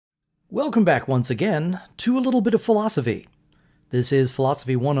Welcome back once again to a little bit of philosophy. This is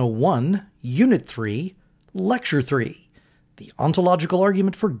Philosophy 101, Unit 3, Lecture 3, The Ontological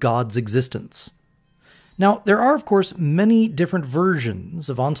Argument for God's Existence. Now, there are, of course, many different versions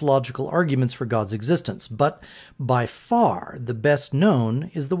of ontological arguments for God's existence, but by far the best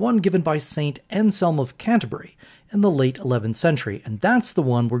known is the one given by Saint Anselm of Canterbury in the late 11th century, and that's the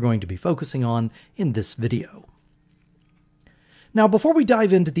one we're going to be focusing on in this video. Now, before we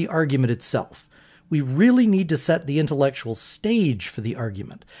dive into the argument itself, we really need to set the intellectual stage for the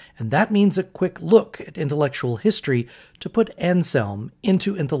argument, and that means a quick look at intellectual history to put Anselm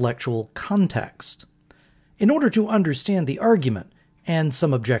into intellectual context. In order to understand the argument, and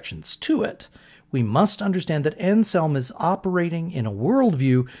some objections to it, we must understand that Anselm is operating in a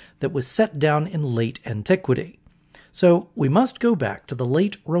worldview that was set down in late antiquity. So we must go back to the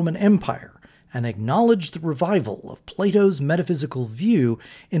late Roman Empire and acknowledge the revival of Plato's metaphysical view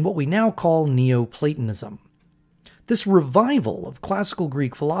in what we now call Neoplatonism. This revival of classical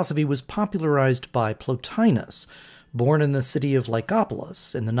Greek philosophy was popularized by Plotinus, born in the city of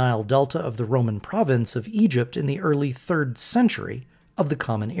Lycopolis in the Nile Delta of the Roman province of Egypt in the early 3rd century of the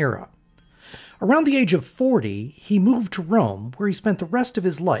Common Era. Around the age of 40, he moved to Rome, where he spent the rest of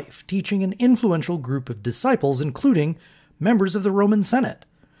his life teaching an influential group of disciples, including members of the Roman Senate.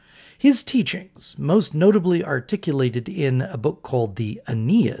 His teachings, most notably articulated in a book called the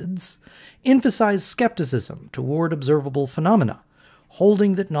Aeneads, emphasize skepticism toward observable phenomena,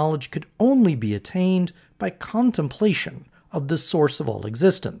 holding that knowledge could only be attained by contemplation of the source of all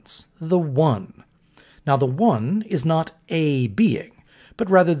existence, the One. Now, the One is not a being, but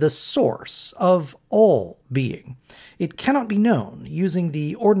rather the source of all being. It cannot be known using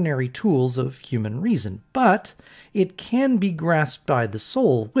the ordinary tools of human reason, but it can be grasped by the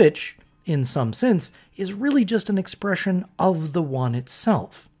soul, which, in some sense, is really just an expression of the One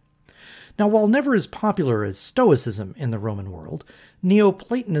itself. Now, while never as popular as Stoicism in the Roman world,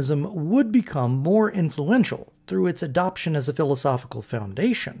 Neoplatonism would become more influential through its adoption as a philosophical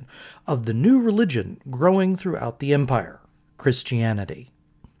foundation of the new religion growing throughout the empire, Christianity.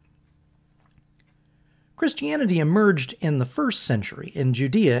 Christianity emerged in the 1st century in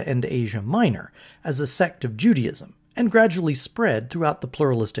Judea and Asia Minor as a sect of Judaism, and gradually spread throughout the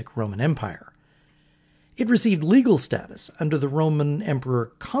pluralistic Roman Empire. It received legal status under the Roman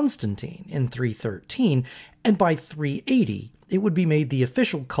Emperor Constantine in 313, and by 380 it would be made the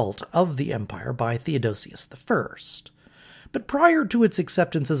official cult of the empire by Theodosius I. But prior to its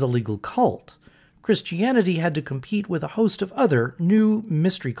acceptance as a legal cult, Christianity had to compete with a host of other new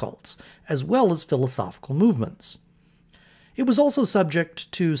mystery cults, as well as philosophical movements. It was also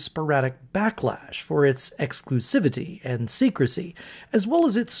subject to sporadic backlash for its exclusivity and secrecy, as well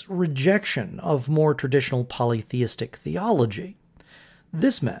as its rejection of more traditional polytheistic theology.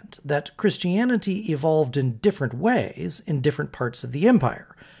 This meant that Christianity evolved in different ways in different parts of the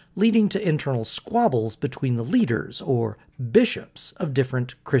empire, leading to internal squabbles between the leaders, or bishops, of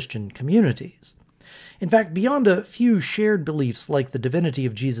different Christian communities. In fact, beyond a few shared beliefs like the divinity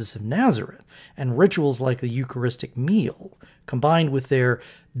of Jesus of Nazareth and rituals like the Eucharistic meal, combined with their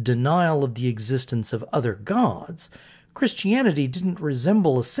denial of the existence of other gods, Christianity didn't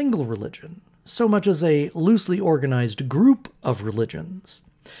resemble a single religion so much as a loosely organized group of religions.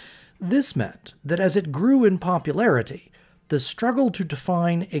 This meant that as it grew in popularity, the struggle to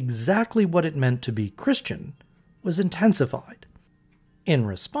define exactly what it meant to be Christian was intensified. In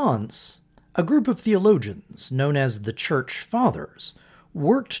response, a group of theologians, known as the Church Fathers,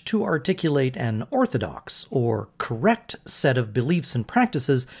 worked to articulate an orthodox, or correct, set of beliefs and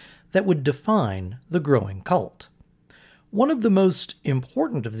practices that would define the growing cult. One of the most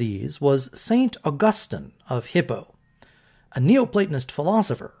important of these was Saint Augustine of Hippo. A Neoplatonist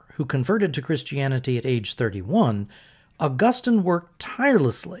philosopher who converted to Christianity at age 31, Augustine worked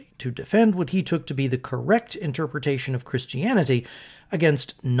tirelessly to defend what he took to be the correct interpretation of Christianity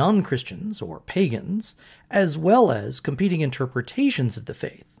against non-Christians, or pagans, as well as competing interpretations of the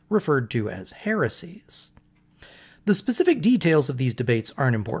faith, referred to as heresies. The specific details of these debates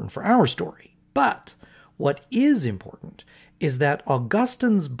aren't important for our story, but what is important is that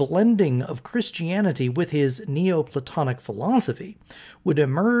Augustine's blending of Christianity with his Neoplatonic philosophy would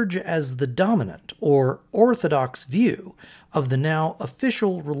emerge as the dominant, or orthodox, view of the now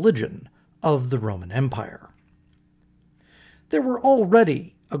official religion of the Roman Empire. There were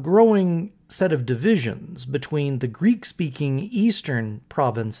already a growing set of divisions between the Greek-speaking eastern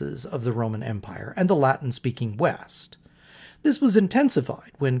provinces of the Roman Empire and the Latin-speaking west. This was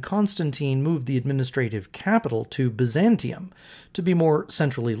intensified when Constantine moved the administrative capital to Byzantium to be more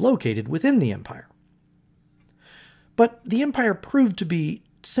centrally located within the empire. But the empire proved to be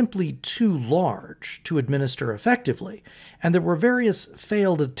simply too large to administer effectively, and there were various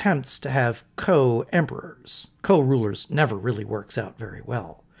failed attempts to have co-emperors. Co-rulers never really works out very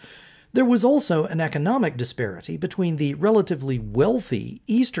well. There was also an economic disparity between the relatively wealthy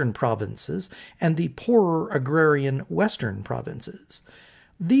eastern provinces and the poorer agrarian western provinces.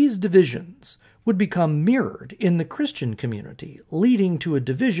 These divisions would become mirrored in the Christian community, leading to a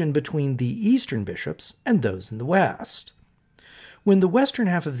division between the eastern bishops and those in the west. When the western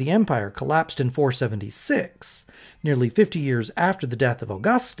half of the empire collapsed in 476, nearly 50 years after the death of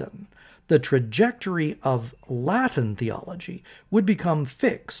Augustine, the trajectory of Latin theology would become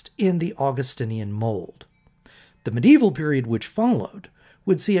fixed in the Augustinian mold. The medieval period which followed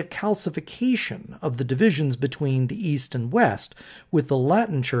would see a calcification of the divisions between the East and West, with the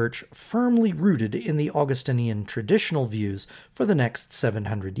Latin Church firmly rooted in the Augustinian traditional views for the next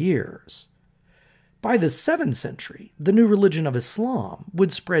 700 years. By the 7th century, the new religion of Islam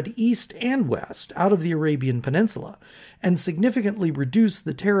would spread east and west out of the Arabian Peninsula and significantly reduce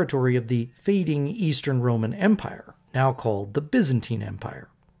the territory of the fading Eastern Roman Empire, now called the Byzantine Empire.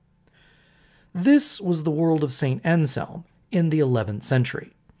 This was the world of St. Anselm in the 11th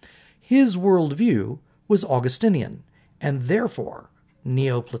century. His worldview was Augustinian, and therefore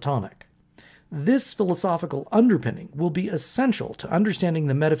Neoplatonic. This philosophical underpinning will be essential to understanding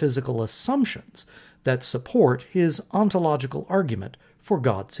the metaphysical assumptions that support his ontological argument for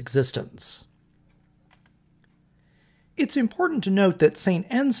God's existence. It's important to note that St.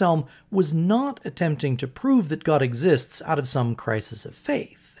 Anselm was not attempting to prove that God exists out of some crisis of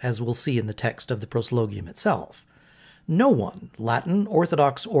faith, as we'll see in the text of the Proslogium itself. No one, Latin,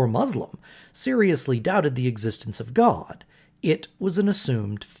 Orthodox, or Muslim, seriously doubted the existence of God. It was an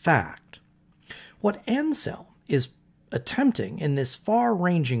assumed fact. What Anselm is attempting in this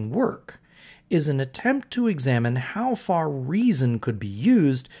far-ranging work is an attempt to examine how far reason could be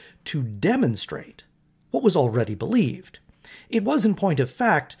used to demonstrate what was already believed. It was, in point of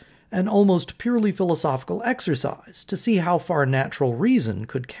fact, an almost purely philosophical exercise to see how far natural reason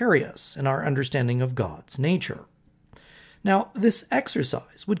could carry us in our understanding of God's nature. Now, this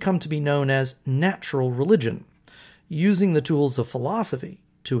exercise would come to be known as natural religion, using the tools of philosophy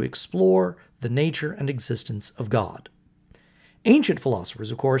to explore the nature and existence of God. Ancient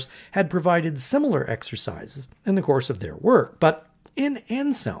philosophers, of course, had provided similar exercises in the course of their work, but in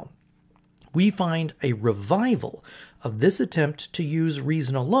Anselm, we find a revival of this attempt to use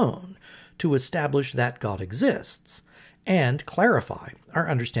reason alone to establish that God exists and clarify our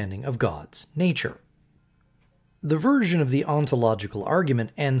understanding of God's nature. The version of the ontological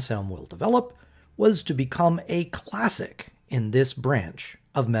argument Anselm will develop was to become a classic in this branch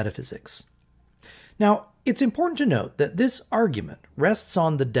of metaphysics. Now, it's important to note that this argument rests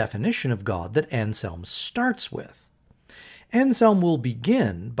on the definition of God that Anselm starts with. Anselm will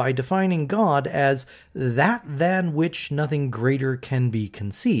begin by defining God as that than which nothing greater can be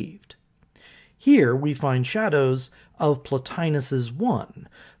conceived. Here we find shadows of Plotinus's one,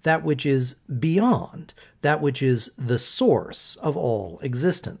 that which is beyond, that which is the source of all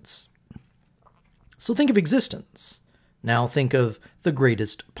existence. So think of existence. Now think of the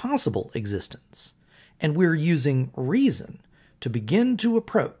greatest possible existence. And we're using reason to begin to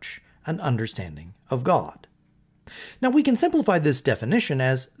approach an understanding of God. Now we can simplify this definition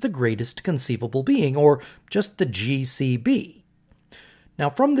as the greatest conceivable being, or just the GCB. Now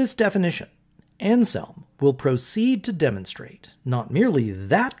from this definition, Anselm will proceed to demonstrate not merely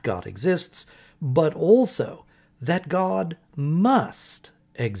that God exists, but also that God must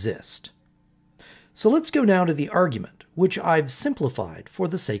exist. So let's go now to the argument, which I've simplified for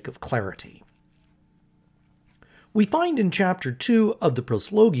the sake of clarity. We find in Chapter 2 of the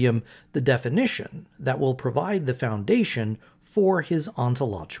Proslogium the definition that will provide the foundation for his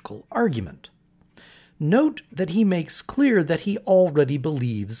ontological argument. Note that he makes clear that he already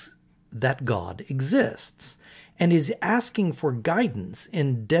believes that God exists, and is asking for guidance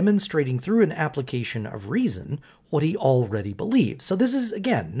in demonstrating through an application of reason what he already believes. So this is,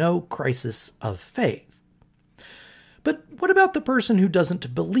 again, no crisis of faith. But what about the person who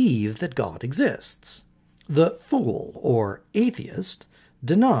doesn't believe that God exists? The fool, or atheist,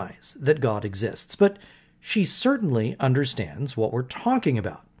 denies that God exists, but she certainly understands what we're talking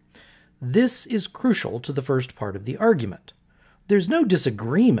about. This is crucial to the first part of the argument. There's no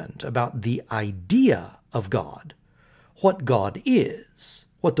disagreement about the idea of God, what God is,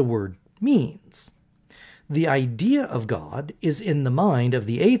 what the word means. The idea of God is in the mind of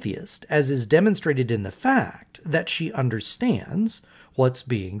the atheist, as is demonstrated in the fact that she understands what's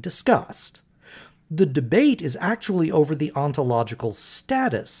being discussed. The debate is actually over the ontological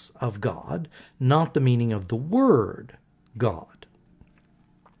status of God, not the meaning of the word God.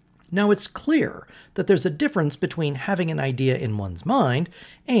 Now, it's clear that there's a difference between having an idea in one's mind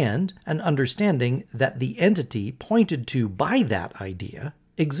and an understanding that the entity pointed to by that idea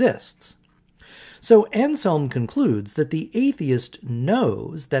exists. So Anselm concludes that the atheist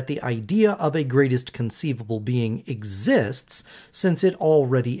knows that the idea of a greatest conceivable being exists since it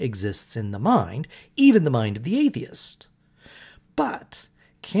already exists in the mind, even the mind of the atheist. But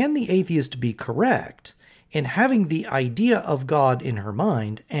can the atheist be correct in having the idea of God in her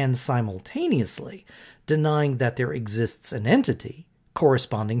mind and simultaneously denying that there exists an entity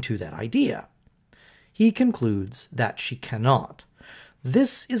corresponding to that idea? He concludes that she cannot.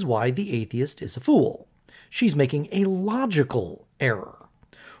 This is why the atheist is a fool. She's making a logical error.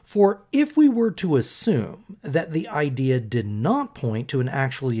 For if we were to assume that the idea did not point to an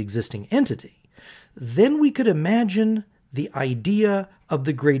actually existing entity, then we could imagine the idea of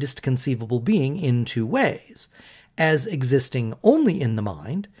the greatest conceivable being in two ways, as existing only in the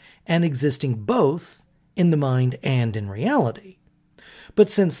mind and existing both in the mind and in reality. But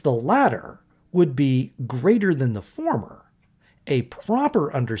since the latter would be greater than the former, a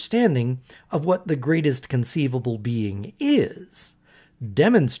proper understanding of what the greatest conceivable being is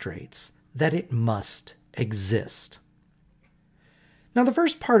demonstrates that it must exist. Now, the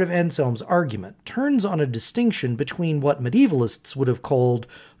first part of Anselm's argument turns on a distinction between what medievalists would have called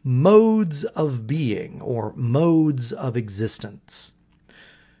modes of being or modes of existence.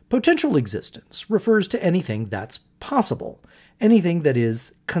 Potential existence refers to anything that's possible, anything that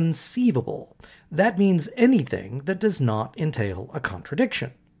is conceivable. That means anything that does not entail a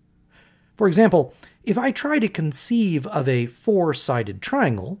contradiction. For example, if I try to conceive of a four-sided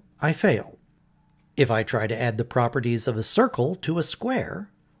triangle, I fail. If I try to add the properties of a circle to a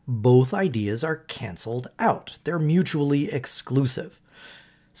square, both ideas are canceled out. They're mutually exclusive.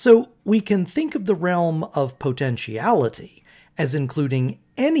 So we can think of the realm of potentiality as including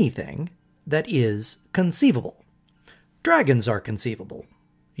anything that is conceivable. Dragons are conceivable.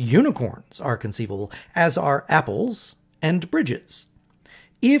 Unicorns are conceivable, as are apples and bridges.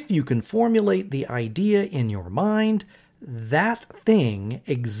 If you can formulate the idea in your mind, that thing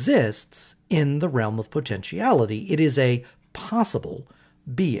exists in the realm of potentiality. It is a possible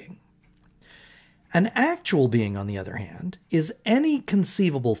being. An actual being, on the other hand, is any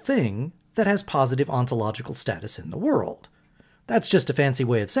conceivable thing that has positive ontological status in the world. That's just a fancy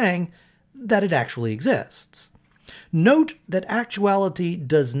way of saying that it actually exists. Note that actuality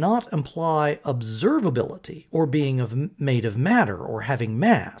does not imply observability or being made of matter or having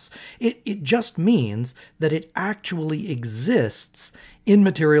mass. It just means that it actually exists in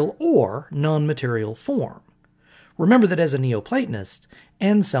material or non-material form. Remember that as a Neoplatonist,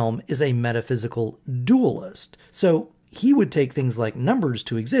 Anselm is a metaphysical dualist, so he would take things like numbers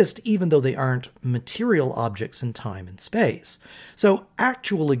to exist even though they aren't material objects in time and space. So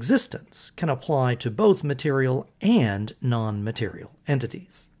actual existence can apply to both material and non-material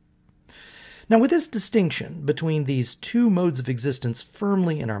entities. Now, with this distinction between these two modes of existence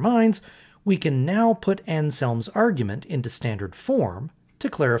firmly in our minds, we can now put Anselm's argument into standard form to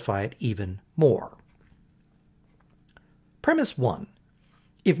clarify it even more. Premise 1.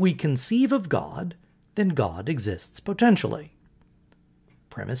 If we conceive of God, then God exists potentially.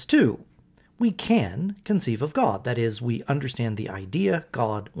 Premise 2. We can conceive of God. That is, we understand the idea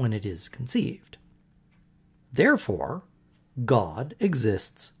God when it is conceived. Therefore, God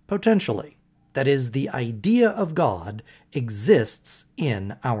exists potentially. That is, the idea of God exists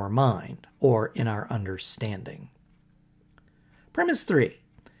in our mind, or in our understanding. Premise 3.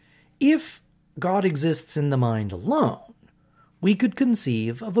 If God exists in the mind alone, we could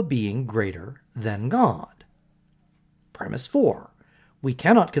conceive of a being greater than God. Premise 4. We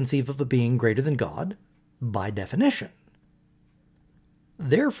cannot conceive of a being greater than God by definition.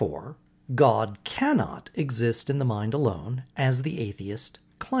 Therefore, God cannot exist in the mind alone, as the atheist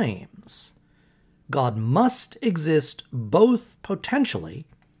claims. God must exist both potentially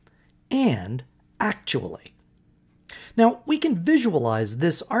and actually. Now, we can visualize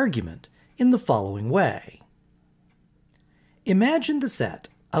this argument in the following way. Imagine the set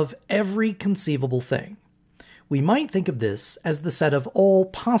of every conceivable thing. We might think of this as the set of all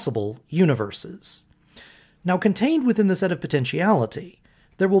possible universes. Now, contained within the set of potentiality,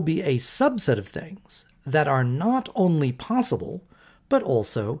 there will be a subset of things that are not only possible, but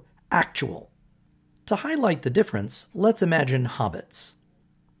also actual. To highlight the difference, let's imagine hobbits.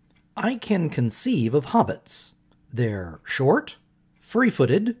 I can conceive of hobbits. They're short,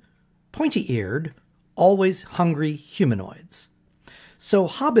 free-footed, pointy-eared, always hungry humanoids. So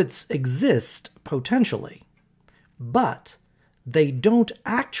hobbits exist potentially, but they don't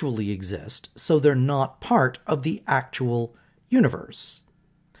actually exist, so they're not part of the actual universe.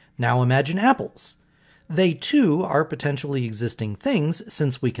 Now imagine apples. They too are potentially existing things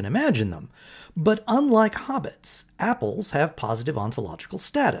since we can imagine them. But unlike hobbits, apples have positive ontological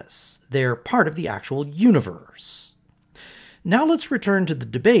status. They're part of the actual universe. Now let's return to the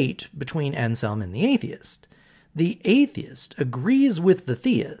debate between Anselm and the atheist. The atheist agrees with the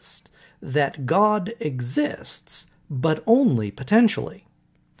theist that God exists, but only potentially.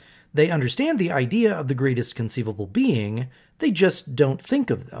 They understand the idea of the greatest conceivable being, they just don't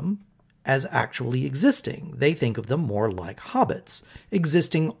think of them as actually existing. They think of them more like hobbits,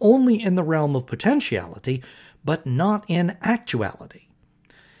 existing only in the realm of potentiality, but not in actuality.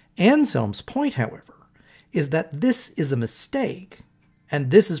 Anselm's point, however, is that this is a mistake, and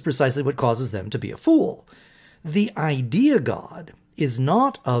this is precisely what causes them to be a fool. The idea God is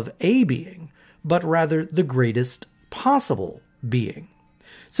not of a being, but rather the greatest possible being.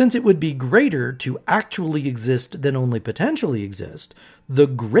 Since it would be greater to actually exist than only potentially exist, the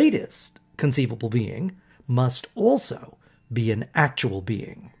greatest conceivable being must also be an actual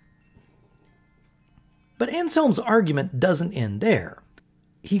being. But Anselm's argument doesn't end there.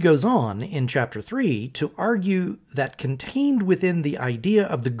 He goes on in chapter 3 to argue that contained within the idea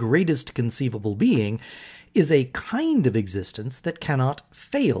of the greatest conceivable being is a kind of existence that cannot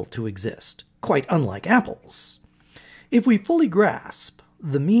fail to exist, quite unlike apples. If we fully grasp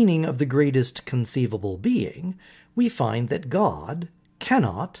the meaning of the greatest conceivable being, we find that God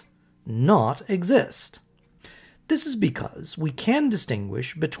cannot not exist. This is because we can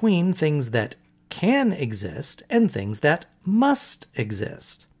distinguish between things that can exist and things that must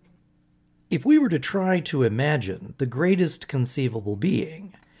exist. If we were to try to imagine the greatest conceivable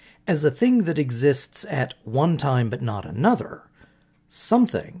being as a thing that exists at one time but not another,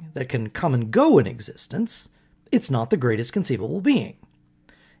 something that can come and go in existence, it's not the greatest conceivable being.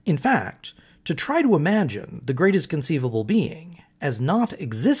 In fact, to try to imagine the greatest conceivable being as not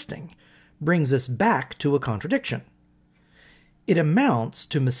existing brings us back to a contradiction. It amounts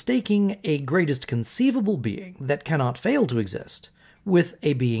to mistaking a greatest conceivable being that cannot fail to exist with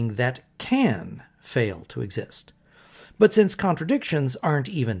a being that can fail to exist. But since contradictions aren't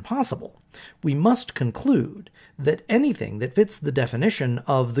even possible, we must conclude that anything that fits the definition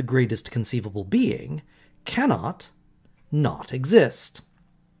of the greatest conceivable being cannot not exist.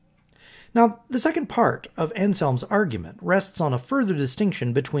 Now, the second part of Anselm's argument rests on a further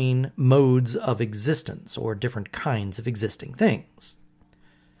distinction between modes of existence, or different kinds of existing things.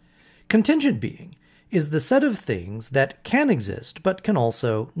 Contingent being is the set of things that can exist but can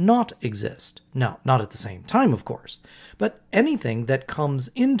also not exist. Now, not at the same time, of course, but anything that comes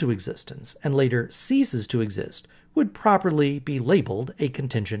into existence and later ceases to exist would properly be labeled a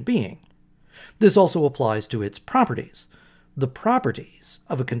contingent being. This also applies to its properties. The properties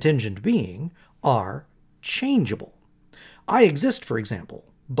of a contingent being are changeable. I exist, for example,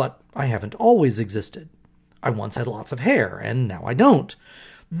 but I haven't always existed. I once had lots of hair, and now I don't.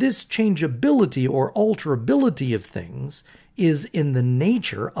 This changeability or alterability of things is in the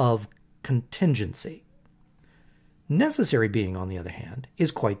nature of contingency. Necessary being, on the other hand,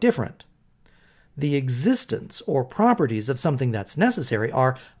 is quite different. The existence or properties of something that's necessary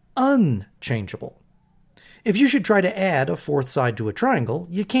are unchangeable. If you should try to add a fourth side to a triangle,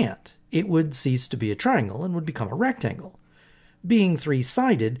 you can't. It would cease to be a triangle and would become a rectangle. Being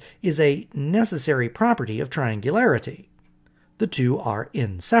three-sided is a necessary property of triangularity. The two are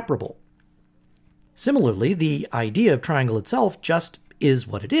inseparable. Similarly, the idea of triangle itself just is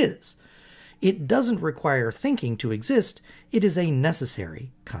what it is. It doesn't require thinking to exist. It is a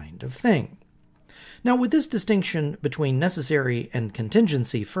necessary kind of thing. Now, with this distinction between necessary and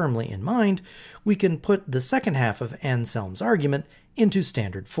contingency firmly in mind, we can put the second half of Anselm's argument into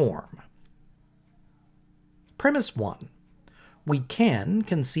standard form. Premise 1. We can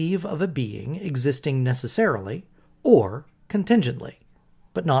conceive of a being existing necessarily or contingently,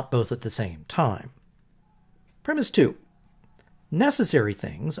 but not both at the same time. Premise 2. Necessary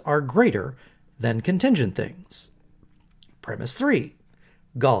things are greater than contingent things. Premise 3.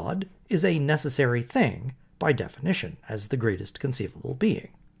 God is a necessary thing by definition as the greatest conceivable being.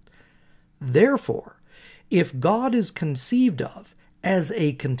 Therefore, if God is conceived of as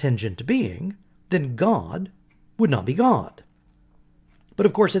a contingent being, then God would not be God. But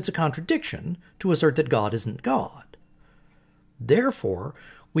of course it's a contradiction to assert that God isn't God. Therefore,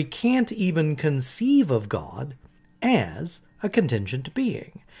 we can't even conceive of God as a contingent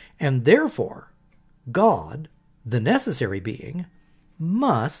being, and therefore God, the necessary being,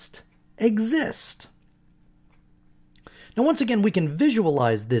 must exist. Now, once again, we can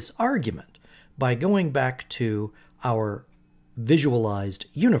visualize this argument by going back to our visualized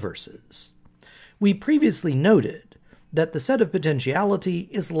universes. We previously noted that the set of potentiality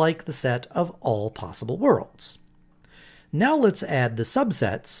is like the set of all possible worlds. Now let's add the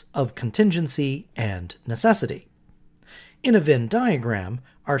subsets of contingency and necessity. In a Venn diagram,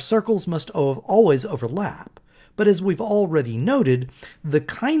 our circles must always overlap, but as we've already noted, the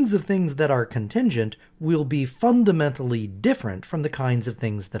kinds of things that are contingent will be fundamentally different from the kinds of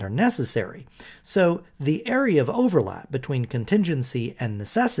things that are necessary. So the area of overlap between contingency and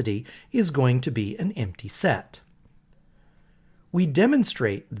necessity is going to be an empty set. We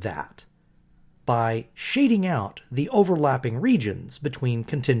demonstrate that by shading out the overlapping regions between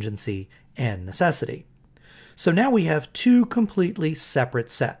contingency and necessity. So now we have two completely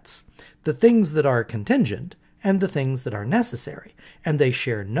separate sets, the things that are contingent and the things that are necessary, and they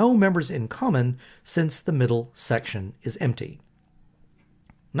share no members in common since the middle section is empty.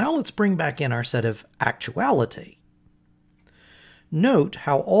 Now let's bring back in our set of actuality. Note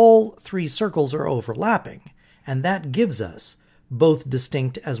how all three circles are overlapping, and that gives us both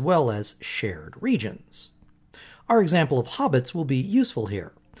distinct as well as shared regions. Our example of hobbits will be useful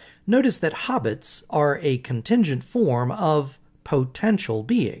here. Notice that hobbits are a contingent form of potential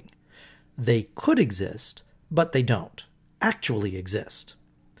being. They could exist, but they don't actually exist.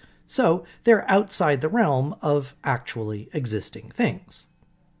 So they're outside the realm of actually existing things.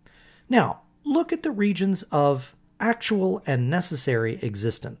 Now, look at the regions of actual and necessary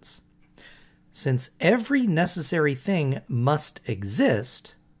existence. Since every necessary thing must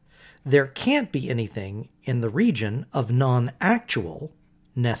exist, there can't be anything in the region of non-actual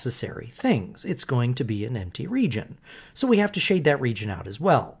necessary things. It's going to be an empty region. So we have to shade that region out as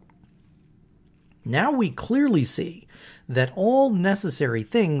well. Now we clearly see that all necessary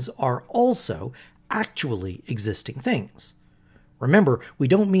things are also actually existing things. Remember, we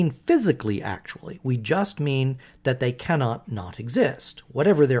don't mean physically actually, we just mean that they cannot not exist,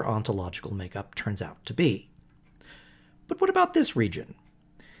 whatever their ontological makeup turns out to be. But what about this region?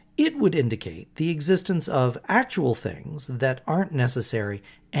 It would indicate the existence of actual things that aren't necessary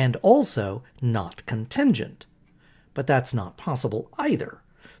and also not contingent. But that's not possible either,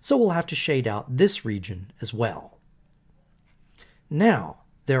 so we'll have to shade out this region as well. Now,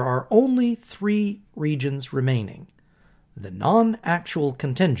 there are only three regions remaining: the non-actual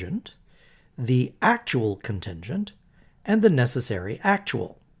contingent, the actual contingent, and the necessary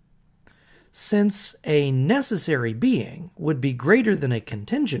actual. Since a necessary being would be greater than a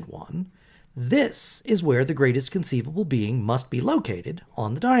contingent one, this is where the greatest conceivable being must be located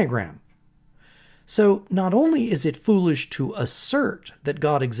on the diagram. So not only is it foolish to assert that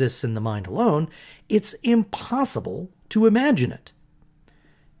God exists in the mind alone, it's impossible to imagine it.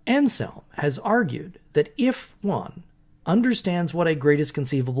 Anselm has argued that if one understands what a greatest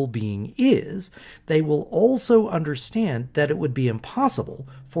conceivable being is, they will also understand that it would be impossible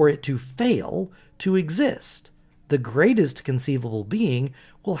for it to fail to exist. The greatest conceivable being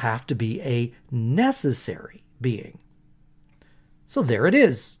will have to be a necessary being. So there it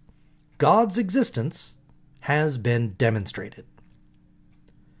is. God's existence has been demonstrated.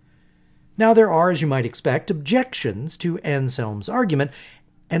 Now there are, as you might expect, objections to Anselm's argument,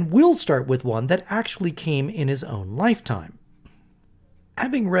 and we'll start with one that actually came in his own lifetime.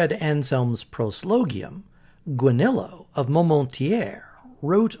 Having read Anselm's Proslogium, Guanillo of Montmentier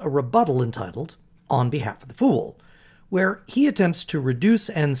wrote a rebuttal entitled On Behalf of the Fool, where he attempts to reduce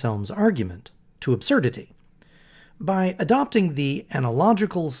Anselm's argument to absurdity. By adopting the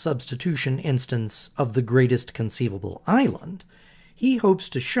analogical substitution instance of the greatest conceivable island, he hopes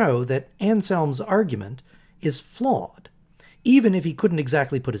to show that Anselm's argument is flawed, even if he couldn't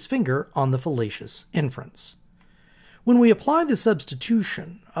exactly put his finger on the fallacious inference. When we apply the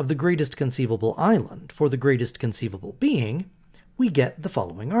substitution of the greatest conceivable island for the greatest conceivable being, we get the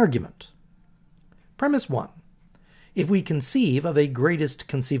following argument. Premise 1. If we conceive of a greatest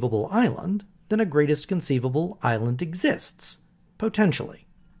conceivable island, then a greatest conceivable island exists, potentially.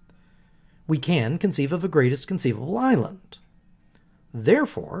 We can conceive of a greatest conceivable island.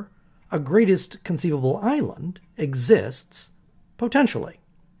 Therefore, a greatest conceivable island exists potentially.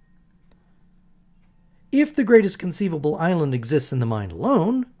 If the greatest conceivable island exists in the mind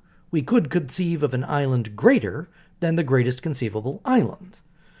alone, we could conceive of an island greater than the greatest conceivable island.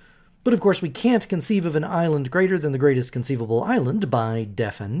 But of course we can't conceive of an island greater than the greatest conceivable island by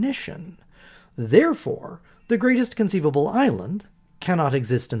definition. Therefore, the greatest conceivable island cannot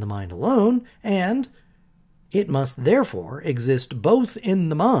exist in the mind alone, and it must therefore exist both in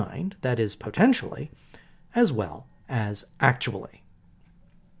the mind, that is potentially, as well as actually.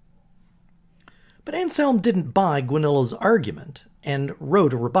 But Anselm didn't buy Guanillo's argument and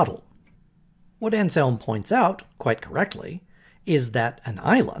wrote a rebuttal. What Anselm points out, quite correctly, is that an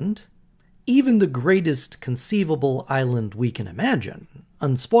island Even the greatest conceivable island we can imagine,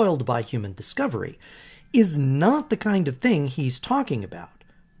 unspoiled by human discovery, is not the kind of thing he's talking about,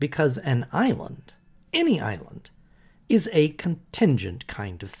 because an island, any island, is a contingent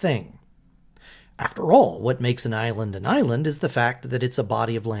kind of thing. After all, what makes an island is the fact that it's a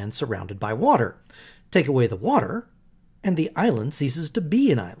body of land surrounded by water. Take away the water, and the island ceases to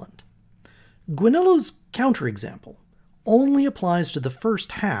be an island. Guinello's counterexample only applies to the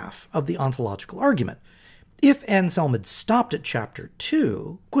first half of the ontological argument. If Anselm had stopped at chapter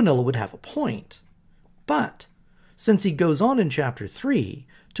 2, Guinello would have a point. But since he goes on in chapter 3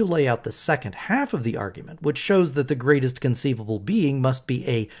 to lay out the second half of the argument, which shows that the greatest conceivable being must be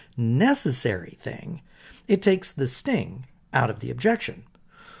a necessary thing, it takes the sting out of the objection.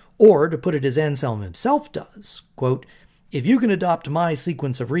 Or, to put it as Anselm himself does, quote, "If you can adopt my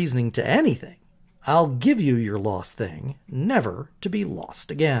sequence of reasoning to anything, I'll give you your lost thing, never to be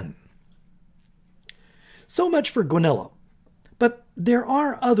lost again." So much for Guinello. But there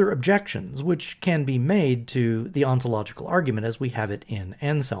are other objections which can be made to the ontological argument as we have it in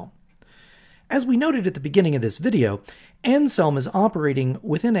Anselm. As we noted at the beginning of this video, Anselm is operating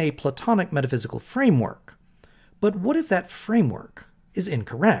within a Platonic metaphysical framework. But what if that framework is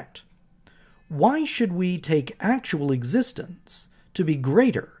incorrect? Why should we take actual existence to be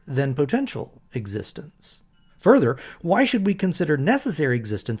greater than potential existence? Further, why should we consider necessary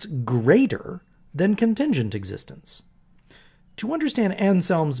existence greater than contingent existence? To understand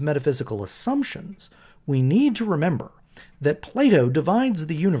Anselm's metaphysical assumptions, we need to remember that Plato divides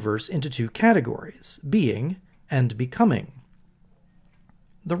the universe into two categories, being and becoming.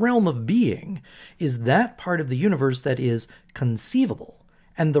 The realm of being is that part of the universe that is conceivable,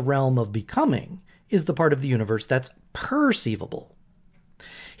 and the realm of becoming is the part of the universe that's perceivable.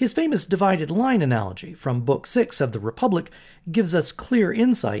 His famous divided line analogy from Book 6 of the Republic gives us clear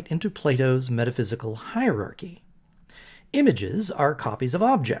insight into Plato's metaphysical hierarchy. Images are copies of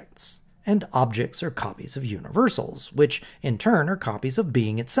objects, and objects are copies of universals, which in turn are copies of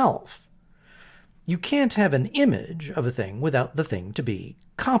being itself. You can't have an image of a thing without the thing to be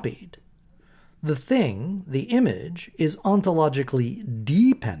copied. The thing, the image, is ontologically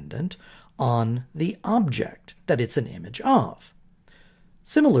dependent on the object that it's an image of.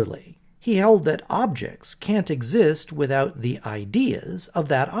 Similarly, he held that objects can't exist without the ideas of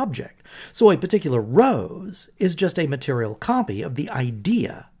that object. So a particular rose is just a material copy of the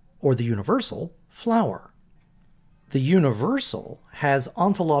idea, or the universal, flower. The universal has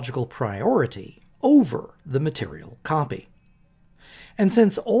ontological priority over the material copy. And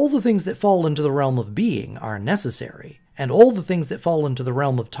since all the things that fall into the realm of being are necessary, and all the things that fall into the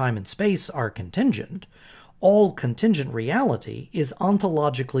realm of time and space are contingent, all contingent reality is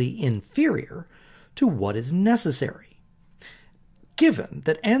ontologically inferior to what is necessary. Given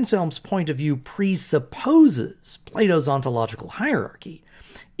that Anselm's point of view presupposes Plato's ontological hierarchy,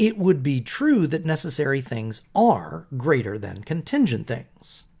 it would be true that necessary things are greater than contingent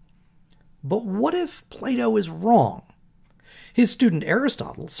things. But what if Plato is wrong? His student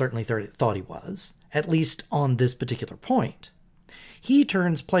Aristotle certainly thought he was, at least on this particular point. He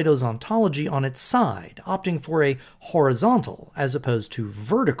turns Plato's ontology on its side, opting for a horizontal as opposed to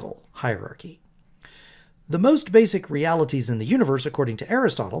vertical hierarchy. The most basic realities in the universe, according to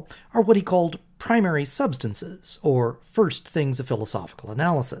Aristotle, are what he called primary substances, or first things of philosophical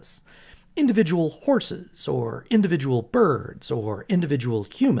analysis. Individual horses, or individual birds, or individual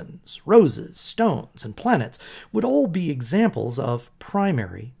humans, roses, stones, and planets would all be examples of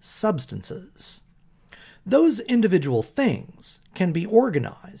primary substances. Those individual things can be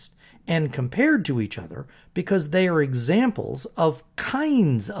organized and compared to each other because they are examples of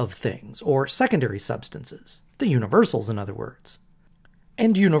kinds of things, or secondary substances, the universals in other words.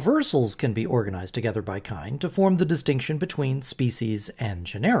 And universals can be organized together by kind to form the distinction between species and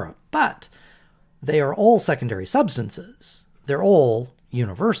genera, but they are all secondary substances. They're all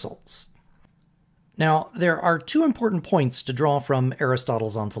universals. Now, there are two important points to draw from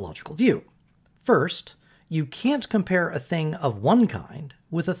Aristotle's ontological view. First, you can't compare a thing of one kind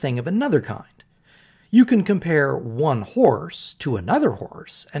with a thing of another kind. You can compare one horse to another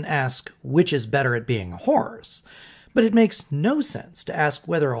horse and ask which is better at being a horse, but it makes no sense to ask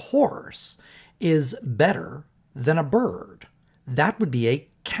whether a horse is better than a bird. That would be a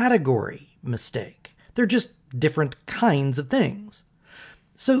category mistake. They're just different kinds of things.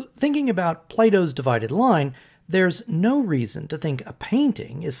 So thinking about Plato's divided line, there's no reason to think a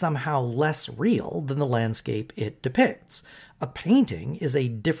painting is somehow less real than the landscape it depicts. A painting is a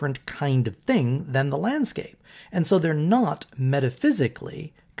different kind of thing than the landscape, and so they're not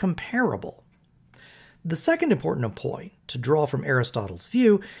metaphysically comparable. The second important point to draw from Aristotle's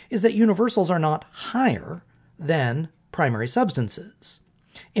view is that universals are not higher than primary substances.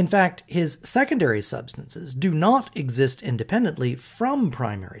 In fact, his secondary substances do not exist independently from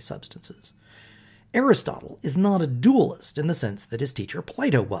primary substances. Aristotle is not a dualist in the sense that his teacher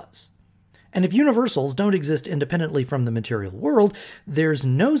Plato was. And if universals don't exist independently from the material world, there's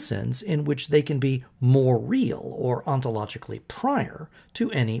no sense in which they can be more real or ontologically prior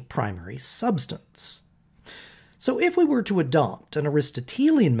to any primary substance. So if we were to adopt an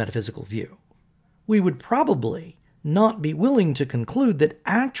Aristotelian metaphysical view, we would probably not be willing to conclude that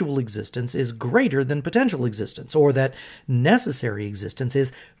actual existence is greater than potential existence, or that necessary existence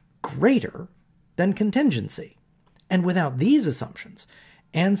is greater than contingency. And without these assumptions,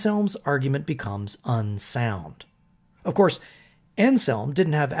 Anselm's argument becomes unsound. Of course, Anselm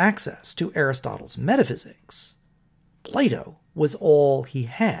didn't have access to Aristotle's metaphysics. Plato was all he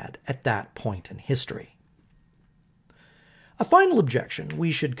had at that point in history. A final objection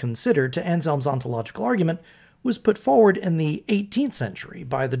we should consider to Anselm's ontological argument was put forward in the 18th century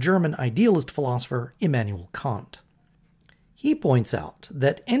by the German idealist philosopher Immanuel Kant. He points out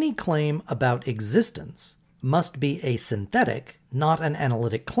that any claim about existence must be a synthetic, not an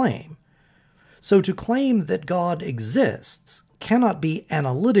analytic claim. So to claim that God exists cannot be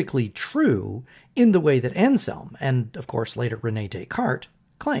analytically true in the way that Anselm, and of course later René Descartes,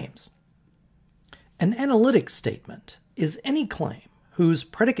 claims. An analytic statement is any claim whose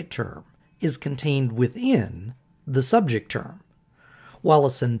predicate term is contained within the subject term, while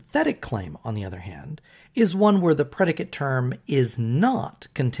a synthetic claim, on the other hand, is one where the predicate term is not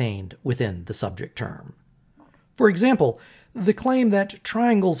contained within the subject term. For example, the claim that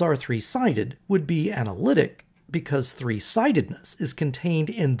triangles are three-sided would be analytic because three-sidedness is contained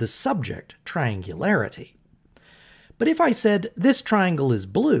in the subject triangularity. But if I said this triangle is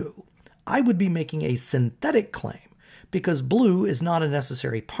blue, I would be making a synthetic claim because blue is not a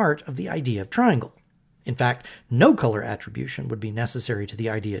necessary part of the idea of triangle. In fact, no color attribution would be necessary to the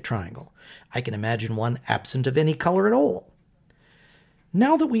idea of triangle. I can imagine one absent of any color at all.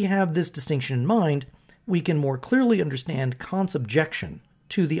 Now that we have this distinction in mind, we can more clearly understand Kant's objection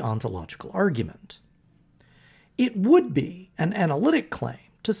to the ontological argument. It would be an analytic claim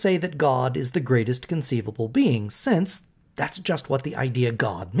to say that God is the greatest conceivable being, since that's just what the idea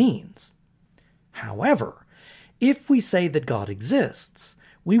God means. However, if we say that God exists,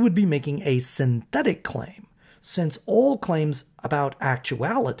 we would be making a synthetic claim, since all claims about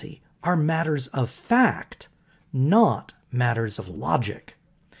actuality are matters of fact, not matters of logic.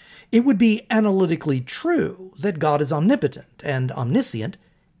 It would be analytically true that God is omnipotent and omniscient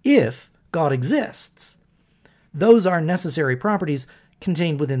if God exists. Those are necessary properties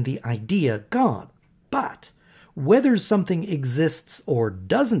contained within the idea God. But whether something exists or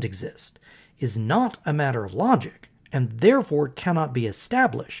doesn't exist is not a matter of logic, and therefore cannot be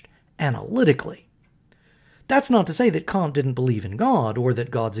established analytically. That's not to say that Kant didn't believe in God, or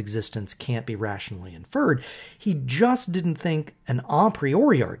that God's existence can't be rationally inferred. He just didn't think an a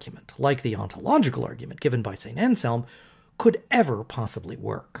priori argument, like the ontological argument given by St. Anselm, could ever possibly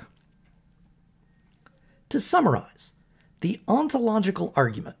work. To summarize, the ontological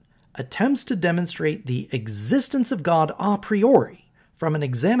argument attempts to demonstrate the existence of God a priori from an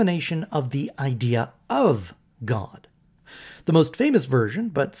examination of the idea of God. The most famous version,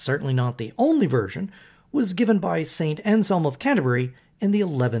 but certainly not the only version, was given by St. Anselm of Canterbury in the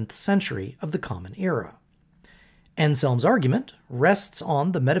 11th century of the Common Era. Anselm's argument rests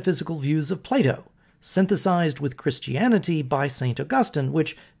on the metaphysical views of Plato, synthesized with Christianity by St. Augustine,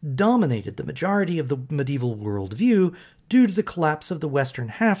 which dominated the majority of the medieval worldview due to the collapse of the western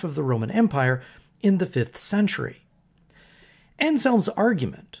half of the Roman Empire in the 5th century. Anselm's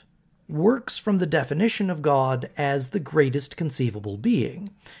argument works from the definition of God as the greatest conceivable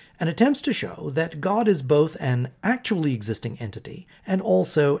being, and attempts to show that God is both an actually existing entity and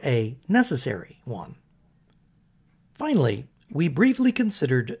also a necessary one. Finally, we briefly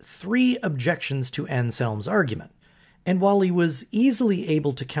considered 3 objections to Anselm's argument, and while he was easily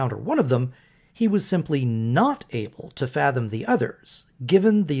able to counter one of them, he was simply not able to fathom the others,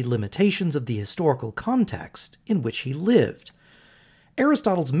 given the limitations of the historical context in which he lived.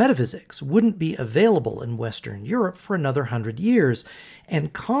 Aristotle's metaphysics wouldn't be available in Western Europe for another 100 years,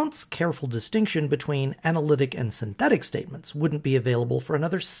 and Kant's careful distinction between analytic and synthetic statements wouldn't be available for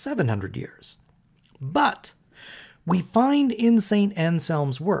another 700 years. But we find in St.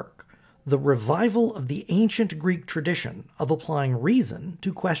 Anselm's work the revival of the ancient Greek tradition of applying reason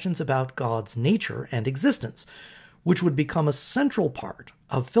to questions about God's nature and existence, which would become a central part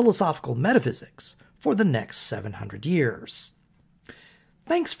of philosophical metaphysics for the next 700 years.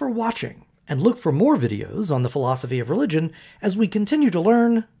 Thanks for watching, and look for more videos on the philosophy of religion as we continue to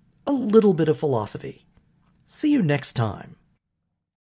learn a little bit of philosophy. See you next time.